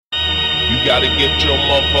gotta get your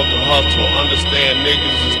motherfucking hustle. Understand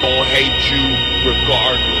niggas is gonna hate you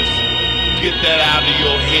regardless. Get that out of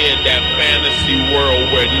your head, that fantasy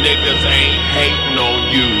world where niggas ain't hating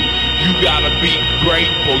on you. You gotta be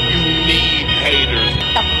grateful, you need haters.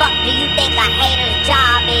 The fuck do you think a hater's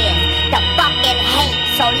job is? To fucking hate,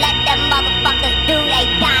 so let them motherfuckers do their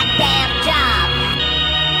goddamn job.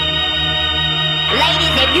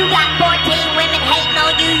 Ladies, if you got 14 women hating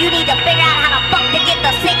on you, you need to figure out how the fuck to get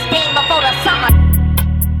the 16 before the summer.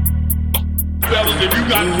 Fellas, if you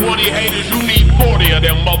got 20 haters, you need 40 of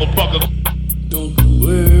them motherfuckers. Don't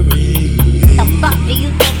worry. The fuck do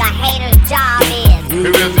you think a hater's job is?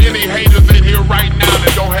 If there's any haters in here right now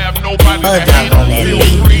that don't have nobody to hate on, feel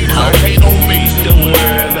free to hate on me. Don't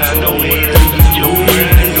worry about no